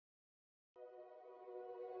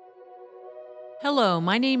Hello,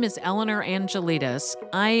 my name is Eleanor Angelides.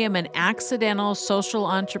 I am an accidental social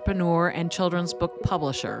entrepreneur and children's book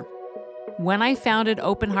publisher. When I founded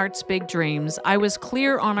Open Hearts Big Dreams, I was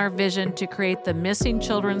clear on our vision to create the missing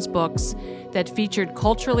children's books that featured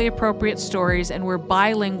culturally appropriate stories and were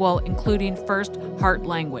bilingual, including first heart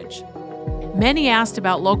language. Many asked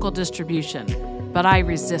about local distribution, but I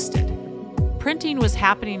resisted. Printing was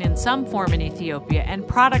happening in some form in Ethiopia, and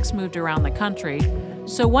products moved around the country.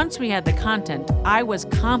 So once we had the content, I was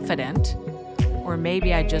confident, or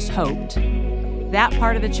maybe I just hoped, that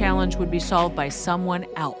part of the challenge would be solved by someone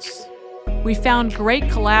else. We found great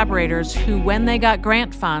collaborators who, when they got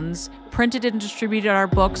grant funds, printed and distributed our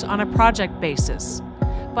books on a project basis.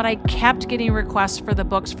 But I kept getting requests for the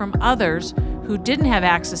books from others who didn't have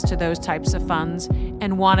access to those types of funds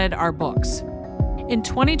and wanted our books. In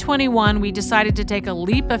 2021, we decided to take a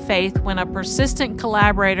leap of faith when a persistent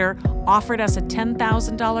collaborator offered us a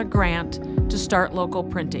 $10,000 grant to start local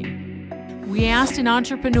printing. We asked an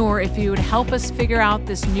entrepreneur if he would help us figure out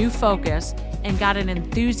this new focus and got an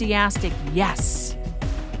enthusiastic yes.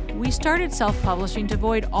 We started self-publishing to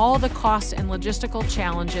avoid all the costs and logistical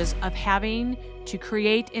challenges of having to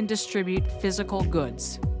create and distribute physical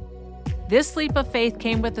goods. This leap of faith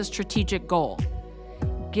came with a strategic goal: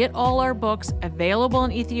 get all our books available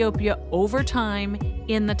in Ethiopia over time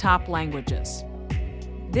in the top languages.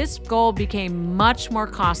 This goal became much more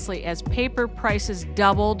costly as paper prices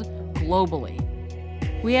doubled globally.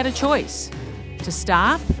 We had a choice: to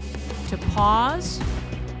stop, to pause,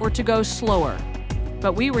 or to go slower.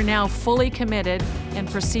 But we were now fully committed and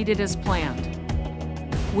proceeded as planned.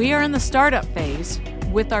 We are in the startup phase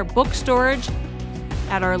with our book storage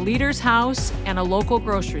at our leader's house and a local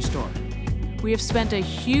grocery store. We have spent a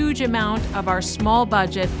huge amount of our small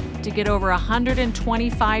budget to get over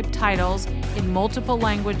 125 titles in multiple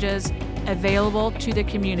languages available to the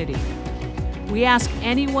community. We ask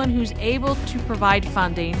anyone who's able to provide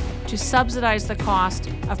funding to subsidize the cost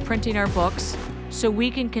of printing our books so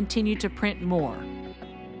we can continue to print more.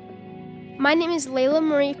 My name is Leyla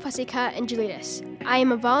Marie Fasika and Julius. I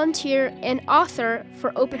am a volunteer and author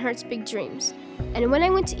for Open Hearts Big Dreams. And when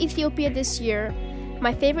I went to Ethiopia this year,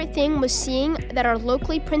 my favorite thing was seeing that our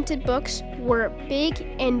locally printed books were big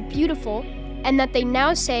and beautiful, and that they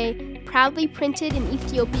now say "proudly printed in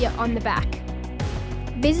Ethiopia" on the back.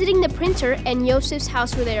 Visiting the printer and Yosef's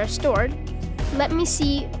house where they are stored, let me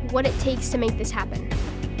see what it takes to make this happen.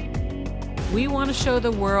 We want to show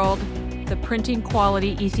the world the printing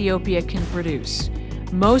quality Ethiopia can produce.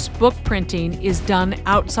 Most book printing is done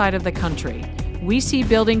outside of the country. We see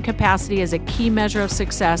building capacity as a key measure of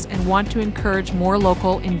success and want to encourage more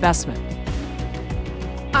local investment.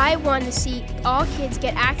 I want to see all kids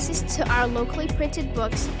get access to our locally printed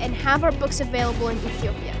books and have our books available in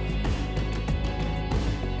Ethiopia.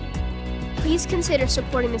 Please consider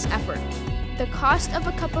supporting this effort. The cost of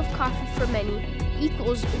a cup of coffee for many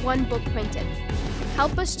equals one book printed.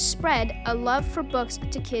 Help us spread a love for books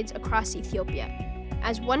to kids across Ethiopia.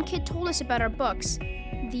 As one kid told us about our books,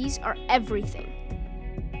 these are everything.